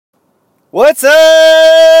What's up,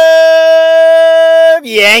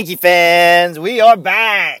 Yankee fans? We are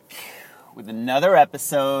back with another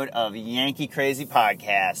episode of Yankee Crazy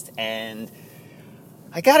Podcast. And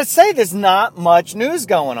I gotta say, there's not much news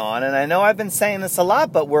going on. And I know I've been saying this a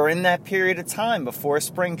lot, but we're in that period of time before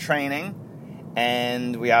spring training.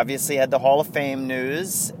 And we obviously had the Hall of Fame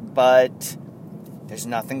news, but there's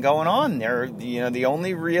nothing going on. The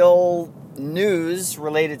only real news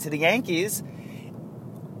related to the Yankees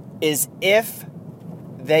is if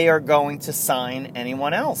they are going to sign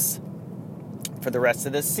anyone else for the rest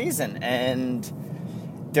of this season.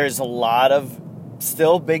 And there's a lot of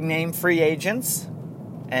still big-name free agents,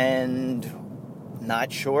 and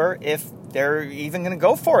not sure if they're even going to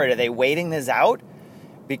go for it. Are they waiting this out?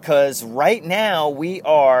 Because right now we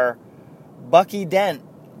are Bucky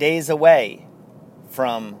Dent days away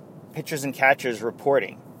from pitchers and catchers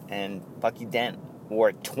reporting. And Bucky Dent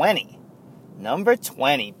wore 20. Number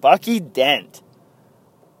 20, Bucky Dent.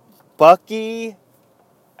 Bucky,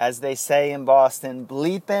 as they say in Boston,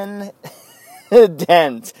 bleepin'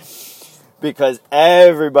 Dent. Because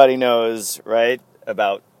everybody knows, right,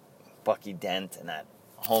 about Bucky Dent and that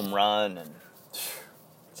home run. And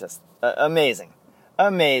just amazing.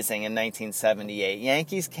 Amazing in 1978.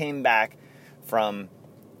 Yankees came back from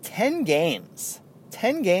 10 games.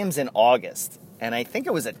 10 games in August. And I think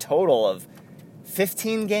it was a total of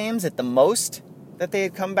 15 games at the most that they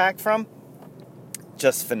had come back from.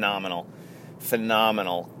 Just phenomenal.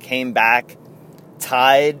 Phenomenal. Came back,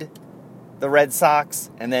 tied the Red Sox,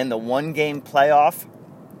 and then the one-game playoff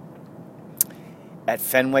at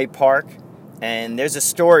Fenway Park. And there's a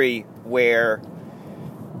story where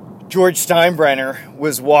George Steinbrenner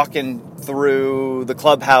was walking through the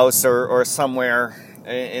clubhouse or somewhere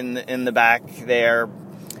in the back there,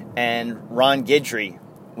 and Ron Guidry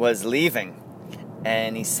was leaving.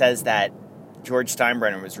 And he says that George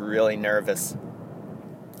Steinbrenner was really nervous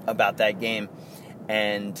about that game.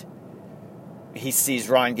 And he sees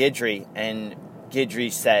Ron Guidry, and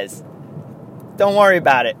Guidry says, "Don't worry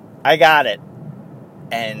about it. I got it."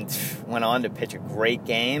 And went on to pitch a great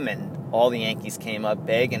game, and all the Yankees came up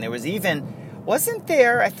big. And there was even, I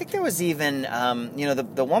think there was even,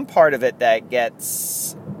 the one part of it that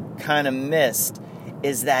gets kind of missed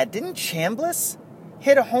is that didn't Chambliss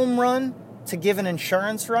hit a home run to give an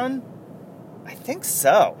insurance run? I think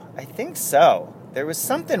so. There was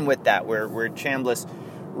something with that where Chambliss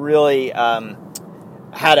really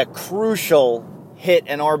had a crucial hit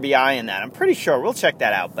and RBI in that. I'm pretty sure. We'll check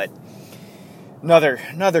that out. But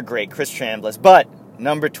another great Chris Chambliss. But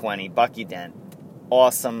number 20, Bucky Dent,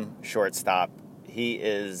 awesome shortstop. He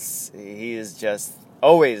is just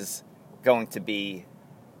always going to be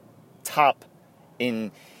top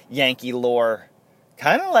in Yankee lore,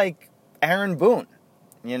 kind of like Aaron Boone.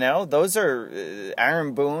 Those are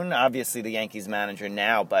Aaron Boone, obviously the Yankees manager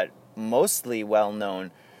now, but mostly well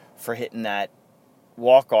known for hitting that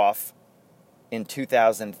walk-off in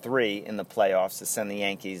 2003 in the playoffs to send the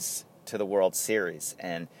Yankees to the World Series.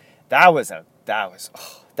 And that was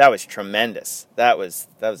tremendous. That was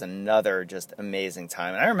another just amazing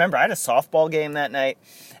time. And I remember I had a softball game that night,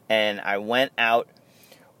 and I went out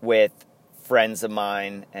with friends of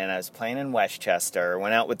mine, and I was playing in Westchester.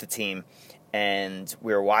 Went out with the team, and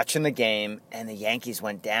we were watching the game, and the Yankees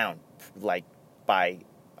went down by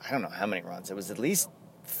I don't know how many runs. It was at least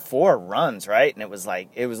 4 runs, right? And it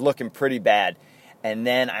was looking pretty bad. And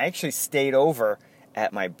then I actually stayed over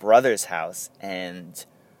at my brother's house and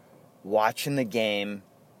watching the game,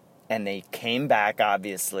 and they came back,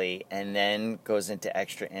 obviously, and then goes into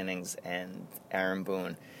extra innings, and Aaron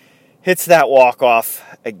Boone hits that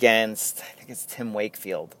walk-off against, I think it's Tim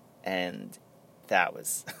Wakefield, and that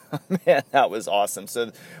was, that was awesome.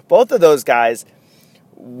 So both of those guys,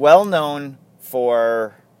 well known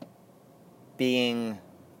for being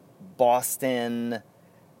Boston,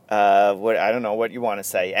 I don't know what you want to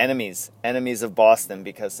say, enemies of Boston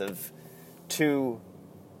because of 2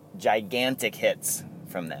 gigantic hits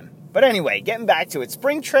from them. But anyway, getting back to it,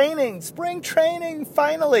 spring training,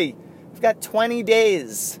 finally. We've got 20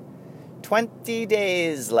 days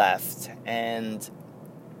left. And,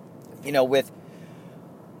 with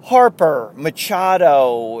Harper,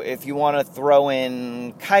 Machado, if you want to throw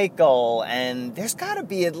in Keuchel, and there's got to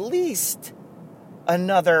be at least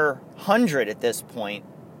another 100 at this point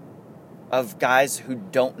of guys who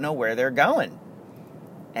don't know where they're going.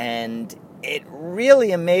 And it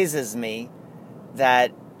really amazes me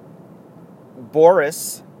that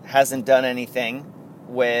Boris hasn't done anything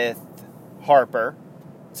with Harper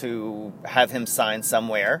to have him sign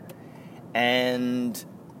somewhere. And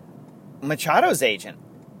Machado's agent,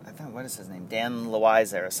 I thought, what is his name? Dan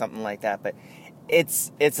Loaiza or something like that. But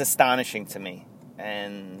it's astonishing to me,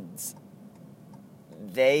 and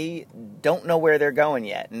they don't know where they're going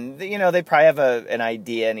yet. And they probably have an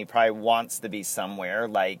idea, and he probably wants to be somewhere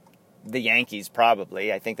like the Yankees.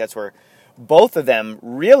 Probably, I think that's where both of them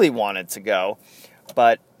really wanted to go,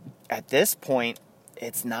 but at this point,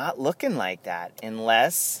 it's not looking like that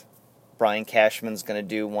unless Brian Cashman's going to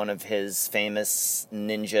do one of his famous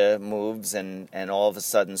ninja moves and all of a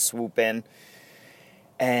sudden swoop in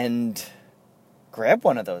and grab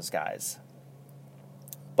one of those guys.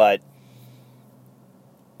 But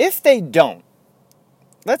if they don't,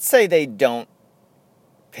 let's say they don't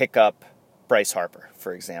pick up Bryce Harper,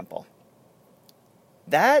 for example,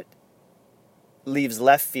 that leaves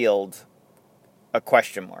left field a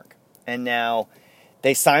question mark. And now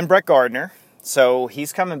they signed Brett Gardner, so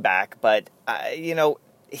he's coming back, but,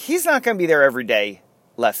 he's not going to be there every day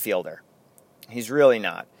left fielder. He's really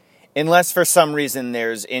not. Unless for some reason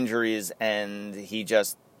there's injuries and he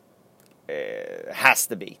just has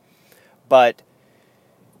to be. But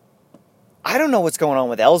I don't know what's going on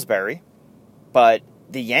with Ellsbury, but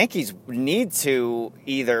the Yankees need to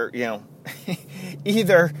either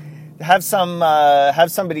have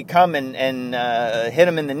somebody come and hit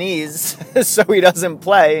him in the knees so he doesn't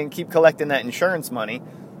play and keep collecting that insurance money,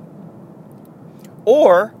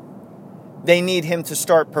 or they need him to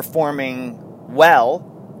start performing well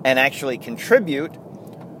and actually contribute,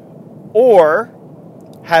 or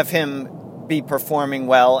have him be performing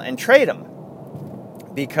well and trade him,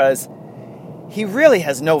 because he really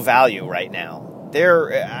has no value right now.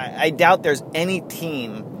 I doubt there's any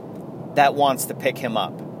team that wants to pick him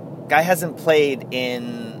up. Guy hasn't played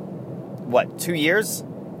in 2 years?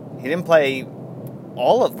 He didn't play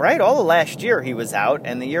all of last year he was out,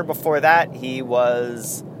 and the year before that he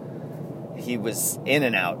was in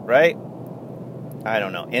and out, right? I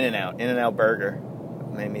don't know. In-N-Out burger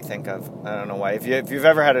made me think of, I don't know why. If you've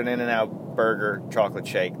ever had an In-N-Out burger chocolate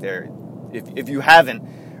shake, if you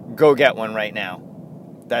haven't, go get one right now.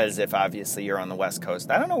 That is if obviously you're on the West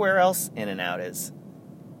Coast. I don't know where else In-N-Out is.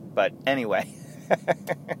 But anyway.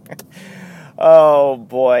 Oh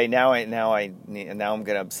boy, now I'm going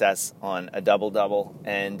to obsess on a double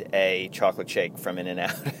and a chocolate shake from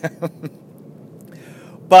In-N-Out.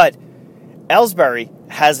 But Ellsbury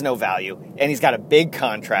has no value, and he's got a big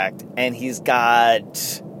contract, and he's got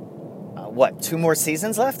 2 more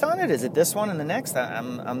seasons left on it? Is it this one and the next?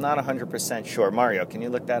 I'm not 100% sure. Mario, can you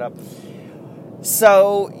look that up?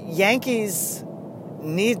 So Yankees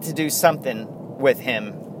need to do something with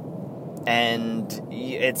him. And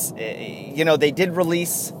it's, they did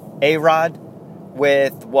release A-Rod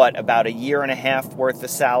with, about a year and a half worth of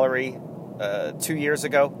salary 2 years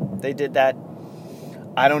ago. They did that.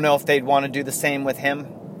 I don't know if they'd want to do the same with him.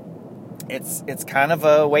 It's kind of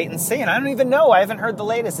a wait and see. And I don't even know. I haven't heard the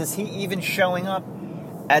latest. Is he even showing up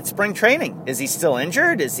at spring training? Is he still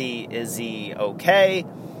injured? Is he okay?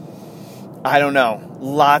 I don't know.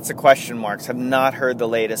 Lots of question marks. Have not heard the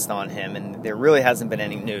latest on him, and there really hasn't been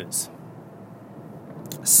any news.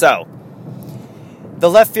 So, the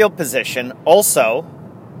left field position also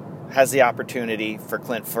has the opportunity for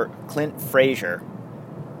Clint Frazier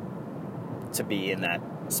to be in that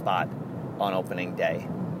spot on opening day.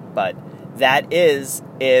 But that is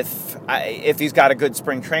if he's got a good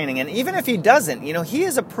spring training. And even if he doesn't, he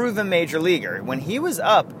is a proven major leaguer. When he was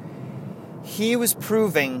up, he was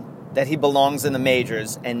proving that he belongs in the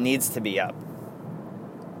majors and needs to be up.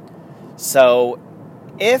 So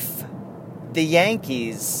if the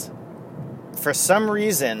Yankees, for some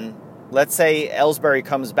reason, let's say Ellsbury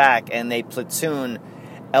comes back and they platoon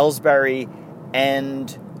Ellsbury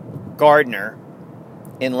and Gardner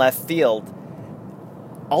in left field,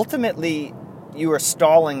 ultimately you are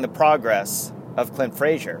stalling the progress of Clint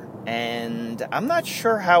Frazier. And I'm not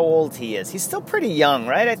sure how old he is. He's still pretty young,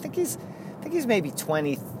 right? I think he's maybe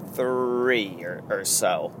 23 or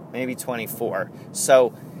so, maybe 24.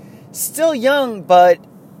 So still young, but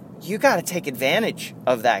you got to take advantage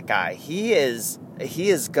of that guy. He is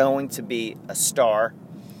going to be a star,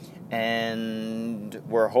 and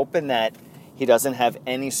we're hoping that he doesn't have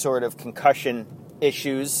any sort of concussion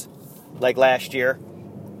issues like last year.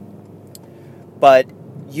 But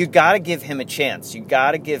you got to give him a chance. You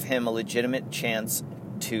got to give him a legitimate chance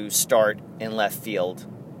to start in left field.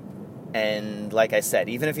 And like I said,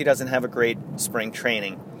 even if he doesn't have a great spring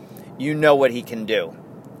training, you know what he can do.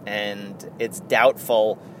 And it's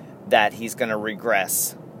doubtful that he's going to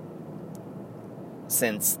regress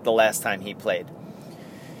since the last time he played.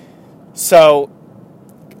 So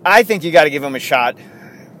I think you got to give him a shot.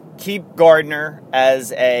 Keep Gardner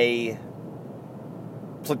as a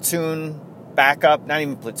platoon backup, not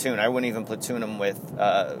even platoon. I wouldn't even platoon him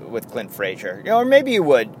with Clint Frazier. Or maybe you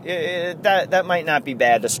would. That might not be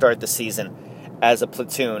bad to start the season as a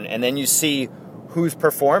platoon, and then you see who's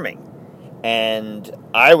performing. And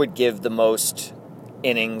I would give the most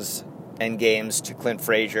innings and games to Clint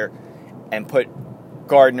Frazier and put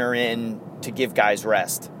Gardner in to give guys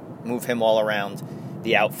rest. Move him all around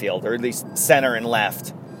the outfield, or at least center and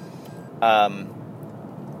left.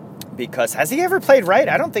 Because has he ever played right?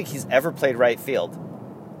 I don't think he's ever played right field.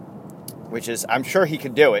 Which is, I'm sure he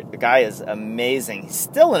could do it. The guy is amazing. He's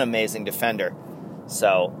still an amazing defender.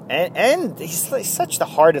 So, and he's such the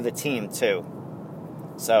heart of the team, too.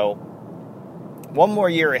 So, one more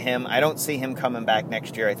year of him. I don't see him coming back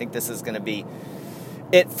next year. I think this is going to be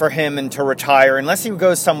it for him and to retire, unless he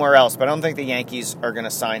goes somewhere else. But I don't think the Yankees are going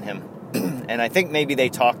to sign him. And I think maybe they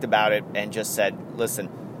talked about it and just said, listen,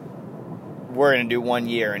 we're going to do 1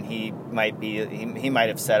 year. And he might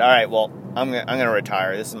have said, all right, well, I'm going to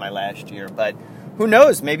retire. This is my last year. But who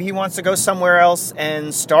knows? Maybe he wants to go somewhere else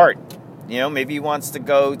and start. You know, maybe he wants to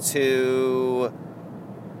go to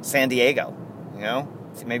San Diego. You know,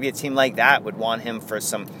 maybe a team like that would want him for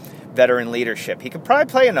some veteran leadership. He could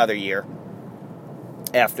probably play another year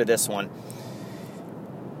after this one.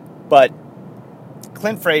 But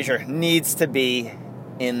Clint Frazier needs to be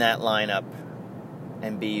in that lineup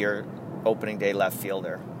and be your opening day left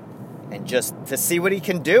fielder. And just to see what he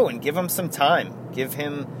can do and give him some time. Give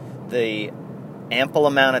him the ample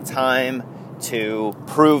amount of time to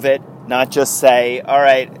prove it. Not just say, all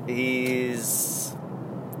right, he's,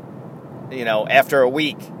 you know, after a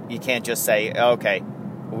week, you can't just say, okay,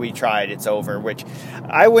 we tried, it's over, which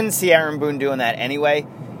I wouldn't see Aaron Boone doing that anyway.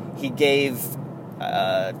 He gave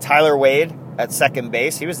Tyler Wade at second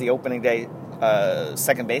base. He was the opening day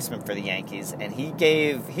second baseman for the Yankees, and he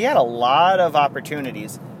had a lot of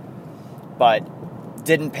opportunities, but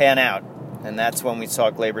didn't pan out, and that's when we saw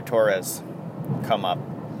Gleyber Torres come up.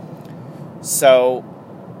 So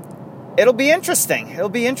it'll be interesting.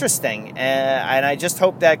 And I just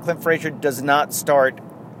hope that Clint Frazier does not start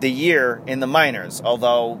the year in the minors.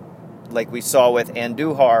 Although, like we saw with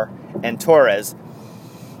Andujar and Torres,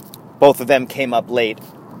 both of them came up late.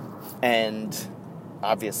 And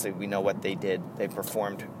obviously we know what they did. They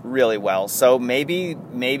performed really well. So maybe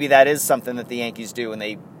that is something that the Yankees do when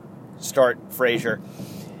they start Frazier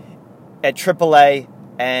at AAA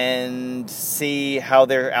and see how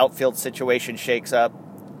their outfield situation shakes up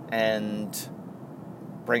and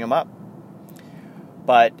bring him up.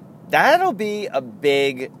 But that'll be a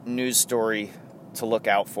big news story to look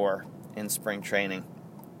out for in spring training.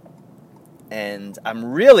 And I'm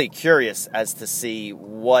really curious as to see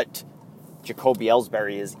what Jacoby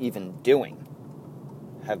Ellsbury is even doing.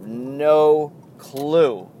 Have no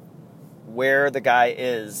clue where the guy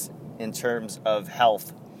is in terms of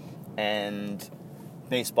health and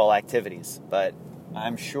baseball activities. But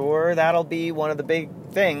I'm sure that'll be one of the big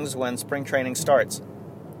things when spring training starts.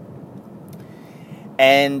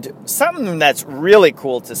 And something that's really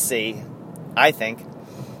cool to see, I think,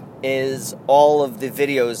 is all of the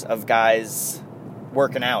videos of guys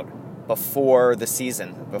working out before the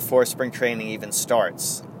season, before spring training even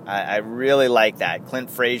starts. I really like that. Clint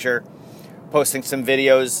Frazier posting some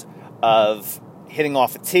videos of hitting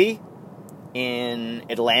off a tee in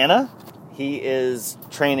Atlanta. He is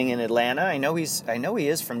training in Atlanta. I know he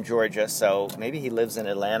is from Georgia, so maybe he lives in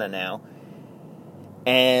Atlanta now.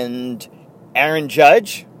 And Aaron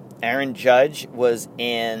Judge was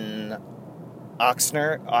in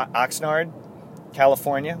Oxnard,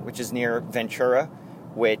 California, which is near Ventura,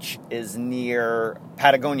 which is near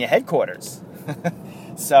Patagonia headquarters.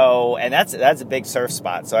 So, and that's a big surf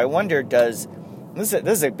spot. So I wonder, this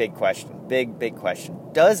is a big question, big question.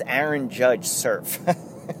 Does Aaron Judge surf?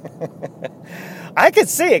 I could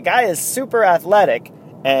see it. Guy is super athletic,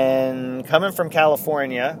 and coming from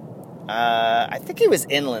California, I think he was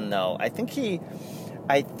inland though. I think he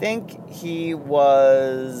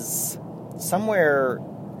was somewhere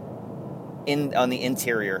on the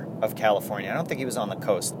interior of California. I don't think he was on the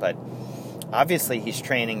coast, but obviously he's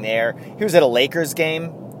training there. He was at a Lakers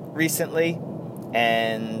game recently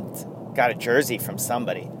and got a jersey from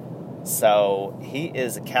somebody. So he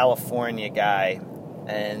is a California guy.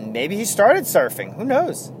 And maybe he started surfing. Who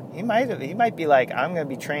knows? He might be like, I'm going to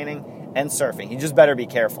be training and surfing. He just better be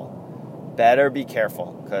careful.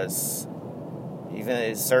 Because even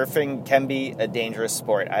surfing can be a dangerous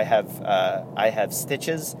sport. I have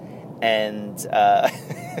stitches and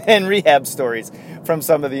and rehab stories from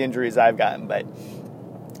some of the injuries I've gotten. But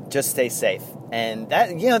just stay safe. And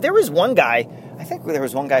that, there was one guy. I think there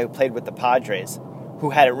was one guy who played with the Padres who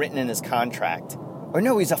had it written in his contract. Or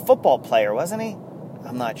no, he's a football player, wasn't he?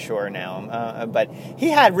 I'm not sure now. But he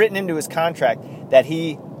had written into his contract that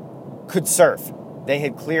he could surf. They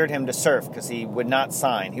had cleared him to surf because he would not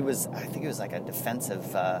sign. I think he was like a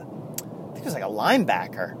defensive, I think he was like a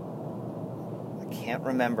linebacker. I can't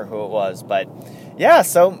remember who it was, but yeah,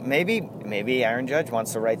 so maybe Aaron Judge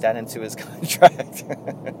wants to write that into his contract.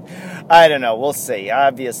 I don't know. We'll see.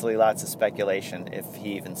 Obviously, lots of speculation if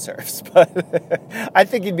he even surfs, but I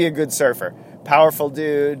think he'd be a good surfer. Powerful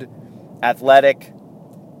dude, athletic,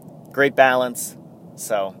 great balance.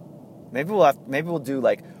 So maybe we'll do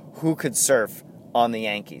like who could surf on the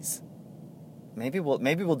Yankees. Maybe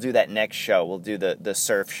we'll do that next show. We'll do the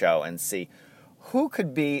surf show and see who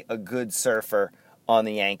could be a good surfer on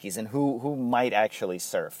the Yankees and who might actually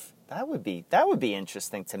surf. That would be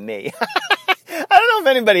interesting to me. I don't know if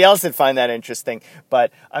anybody else would find that interesting,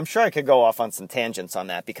 but I'm sure I could go off on some tangents on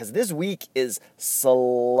that because this week is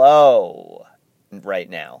slow right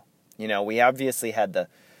now. You know, we obviously had the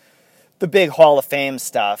big Hall of Fame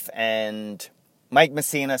stuff, and Mike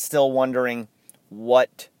Mussina still wondering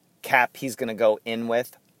what cap he's going to go in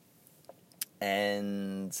with.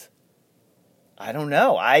 And I don't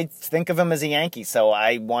know. I think of him as a Yankee, so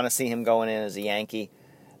I want to see him going in as a Yankee.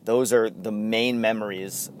 Those are the main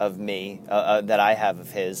memories of me that I have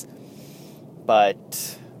of his.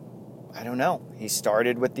 But I don't know. He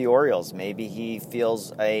started with the Orioles. Maybe he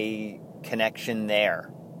feels a connection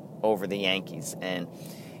there over the Yankees. And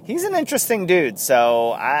he's an interesting dude,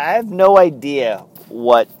 so I have no idea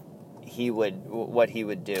what he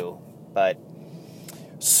would do. But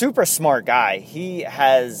super smart guy.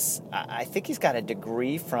 I think he's got a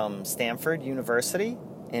degree from Stanford University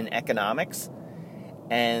in economics,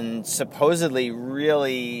 and supposedly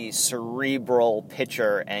really cerebral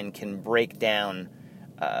pitcher and can break down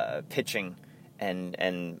pitching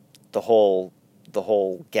and the whole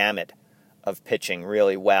gamut of pitching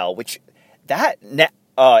really well. It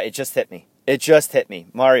just hit me.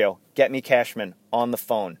 Mario, get me Cashman on the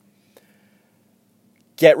phone.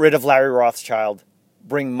 Get rid of Larry Rothschild.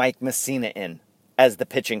 Bring Mike Mussina in as the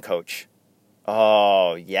pitching coach.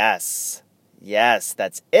 Oh, yes. Yes,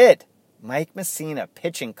 that's it. Mike Mussina,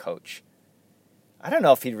 pitching coach. I don't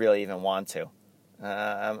know if he'd really even want to.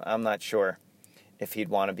 I'm not sure if he'd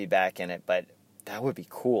want to be back in it, but that would be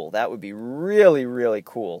cool. That would be really, really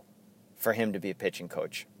cool for him to be a pitching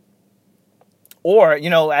coach. Or,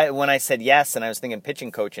 you know, when I said yes and I was thinking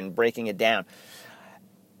pitching coach and breaking it down,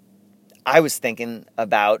 I was thinking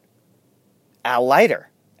about Al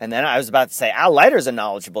Leiter. And then I was about to say, Al Leiter's a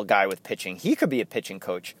knowledgeable guy with pitching. He could be a pitching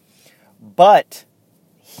coach. But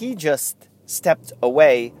he just stepped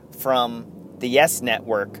away from the Yes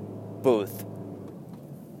Network booth.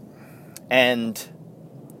 And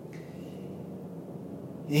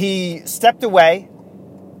he stepped away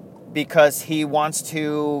because he wants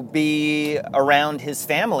to be around his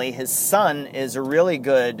family. His son is a really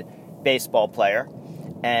good baseball player.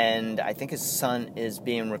 And I think his son is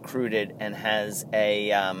being recruited and has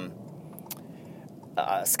a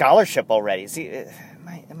scholarship already.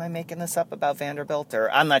 Am I making this up about Vanderbilt?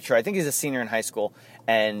 Or I'm not sure. I think he's a senior in high school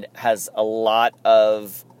and has a lot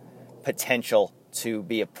of potential to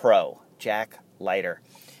be a pro. Jack Leiter.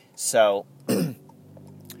 So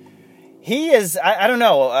he is. I don't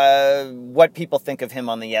know what people think of him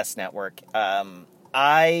on the Yes Network.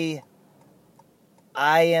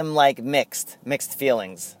 I am like mixed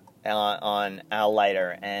feelings on Al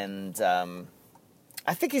Leiter, and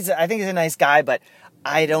I think he's a nice guy, but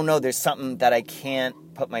I don't know. There's something that I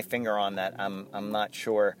can't put my finger on that I'm not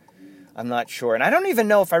sure. And I don't even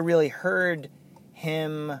know if I really heard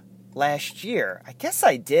him last year. I guess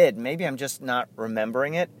I did. Maybe I'm just not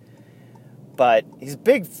remembering it. But he's a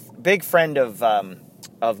big friend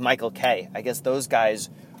of Michael Kay. I guess those guys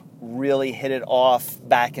really hit it off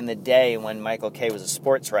back in the day when Michael Kay was a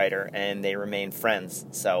sports writer, and they remained friends.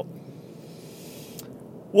 So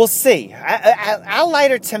we'll see. Al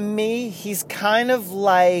Leiter, to me, he's kind of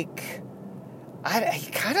like,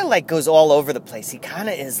 he kind of like goes all over the place. He kind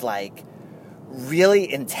of is like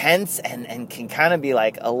really intense and can kind of be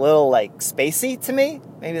like a little like spacey to me.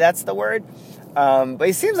 Maybe that's the word. But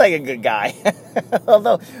he seems like a good guy.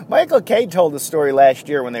 Although Michael Kay told a story last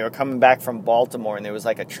year when they were coming back from Baltimore and there was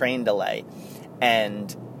like a train delay,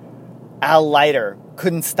 and Al Leiter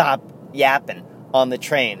couldn't stop yapping on the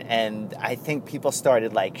train, and I think people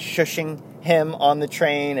started like shushing him on the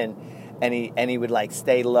train, and he would like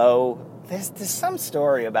stay low. There's some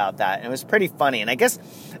story about that, and it was pretty funny. And I guess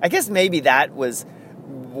maybe that was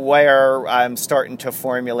where I'm starting to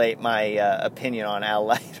formulate my opinion on Al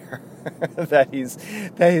Leiter. that he's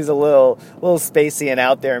a little spacey and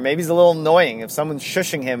out there. Maybe he's a little annoying if someone's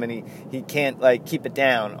shushing him and he can't like keep it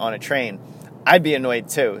down on a train. I'd be annoyed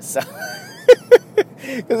too. So,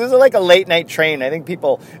 because it was like a late night train. I think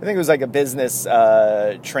it was like a business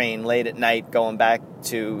train late at night going back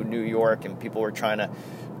to New York, and people were trying to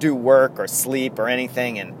do work or sleep or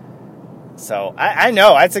anything. And so I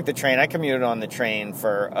know I took the train. I commuted on the train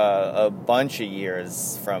for a bunch of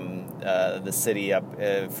years from the city up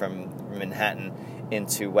from Manhattan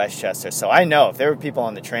into Westchester. So I know if there were people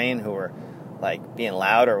on the train who were like being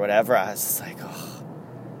loud or whatever, I was just like, oh,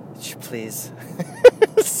 would you please?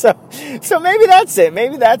 So maybe that's it.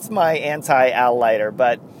 Maybe that's my anti-Al Leiter.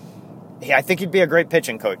 But yeah, I think he'd be a great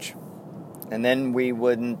pitching coach, and then we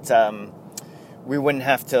wouldn't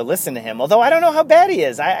have to listen to him. Although I don't know how bad he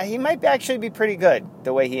is. He might actually be pretty good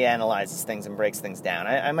the way he analyzes things and breaks things down.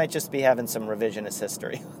 I might just be having some revisionist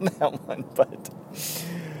history on that one.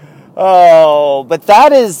 But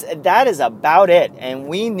that is about it. And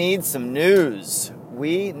we need some news.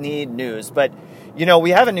 We need news. But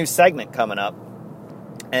we have a new segment coming up,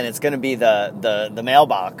 and it's going to be the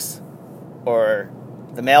mailbox or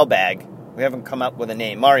the mailbag. We haven't come up with a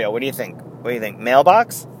name. Mario, what do you think?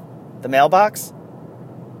 Mailbox? The mailbox?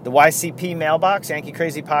 The YCP mailbox, Yankee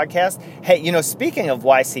Crazy Podcast. Hey, speaking of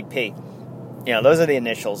YCP, those are the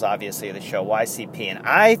initials, obviously, of the show, YCP. And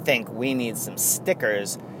I think we need some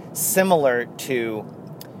stickers similar to,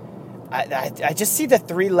 I just see the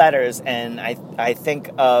three letters, and I think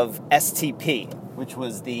of STP, which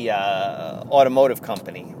was the automotive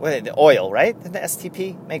company. The oil, right? Did the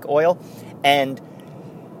STP make oil? And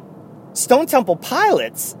Stone Temple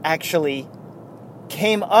Pilots actually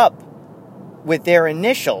came up with their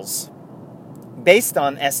initials based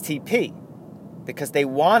on STP because they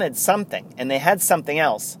wanted something, and they had something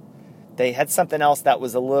else. They had something else that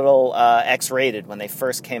was a little X-rated when they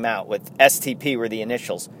first came out, with STP were the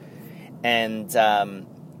initials. And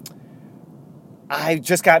I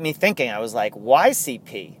just got me thinking. I was like,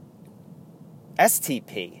 YCP,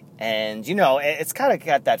 STP, and it's kind of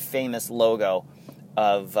got that famous logo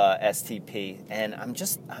of STP, and I'm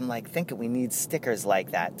like thinking we need stickers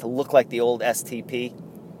like that to look like the old STP.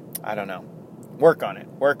 I don't know. Work on it,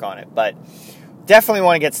 but definitely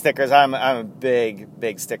want to get stickers. I'm a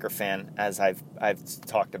big sticker fan, as I've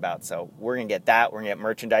talked about. So we're gonna get that. We're gonna get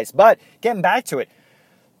merchandise. But getting back to it,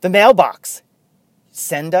 the mailbox.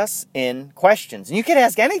 Send us in questions, and you can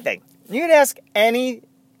ask anything. You can ask any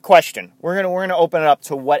question. We're gonna open it up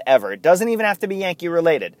to whatever. It doesn't even have to be Yankee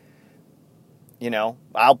related.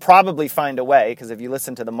 I'll probably find a way, because if you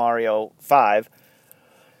listen to the Mario 5,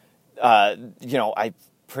 I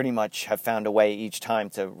pretty much have found a way each time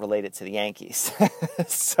to relate it to the Yankees.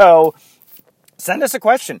 So send us a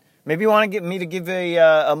question. Maybe you want to get me to give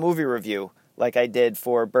a movie review like I did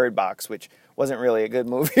for Bird Box, which wasn't really a good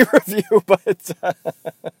movie review, but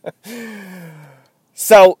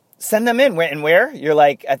so send them in. Where? You're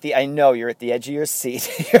like I know you're at the edge of your seat.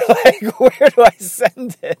 You're like, where do I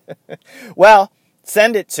send it? Well,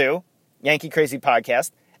 send it to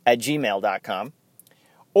yankeecrazypodcast@gmail.com,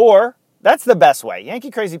 or that's the best way.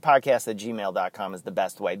 yankeecrazypodcast@gmail.com is the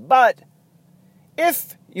best way. But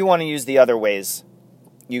if you want to use the other ways,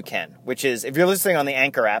 you can, which is if you're listening on the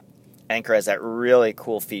Anchor app. Anchor has that really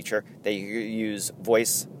cool feature that you use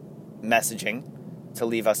voice messaging to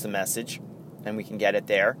leave us a message, and we can get it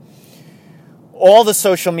there. All the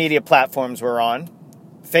social media platforms we're on.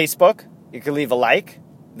 Facebook, you can leave a like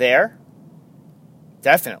there.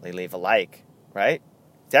 Definitely leave a like, right?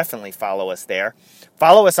 Definitely follow us there.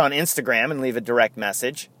 Follow us on Instagram and leave a direct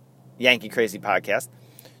message, Yankee Crazy Podcast.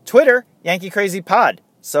 Twitter, Yankee Crazy Pod.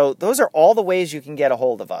 So those are all the ways you can get a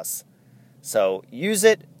hold of us. So use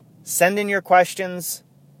it. Send in your questions.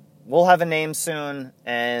 We'll have a name soon,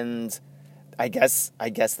 and I guess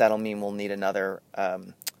that'll mean we'll need another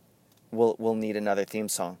we'll need another theme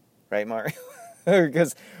song, right, Mario?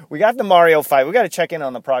 Because we got the Mario 5. We got to check in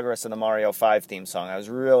on the progress of the Mario 5 theme song. I was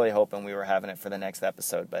really hoping we were having it for the next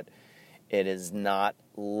episode, but it is not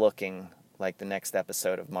looking like the next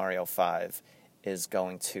episode of Mario 5 is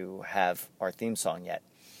going to have our theme song yet.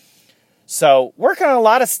 So working on a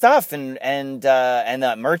lot of stuff and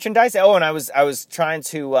merchandise. Oh, and I was trying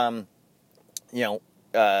to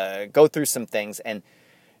go through some things and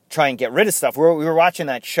try and get rid of stuff. We were watching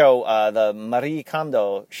that show, the Marie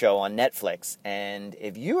Kondo show on Netflix, and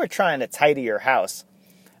if you are trying to tidy your house,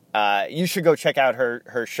 you should go check out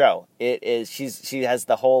her show. She has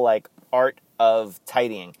the whole like art of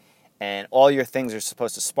tidying, and all your things are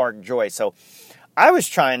supposed to spark joy. So I was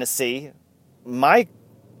trying to see my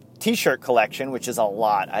T-shirt collection, which is a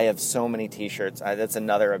lot. I have so many T-shirts. That's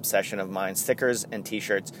another obsession of mine, stickers and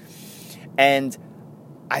T-shirts. And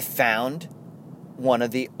I found one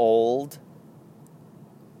of the old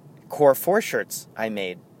Core 4 shirts I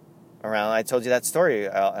made. around. I told you that story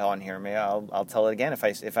on here. Maybe I'll tell it again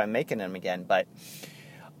if I'm making them again. But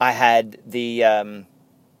I had the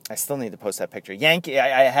I still need to post that picture.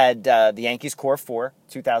 I had the Yankees Core 4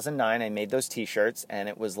 2009. I made those T-shirts, and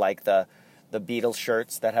it was like the Beatles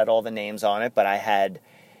shirts that had all the names on it. But I had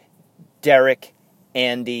Derek,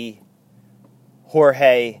 Andy,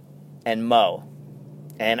 Jorge, and Mo,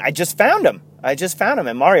 and I just found them.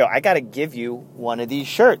 And Mario, I got to give you one of these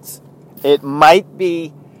shirts. It might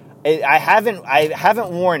be. I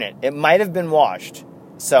haven't worn it. It might have been washed,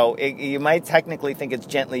 so you might technically think it's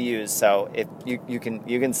gently used. So if you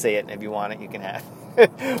can see it, and if you want it, you can have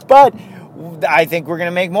it. But I think we're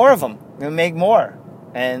gonna make more of them. We're gonna make more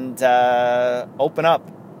and open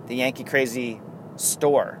up the Yankee Crazy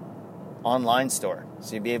store, online store,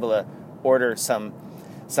 so you'll be able to order some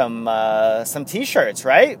T-shirts,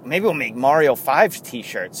 right? Maybe we'll make Mario 5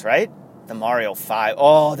 T-shirts, right? The Mario 5.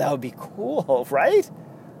 Oh, that would be cool, right?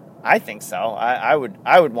 I think so. I would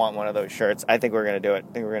want one of those shirts. I think we're going to do it.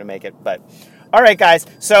 I think we're going to make it. But all right, guys.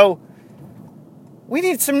 So we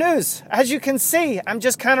need some news. As you can see, I'm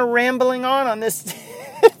just kind of rambling on this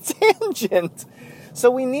tangent.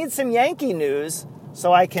 So we need some Yankee news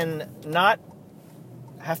so I can not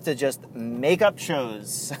have to just make up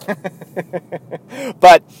shows.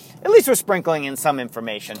 But at least we're sprinkling in some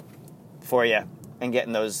information for you and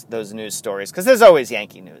getting those news stories, because there's always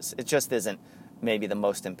Yankee news. It just isn't maybe the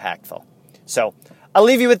most impactful. So I'll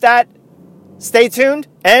leave you with that. Stay tuned,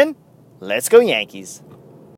 and let's go Yankees.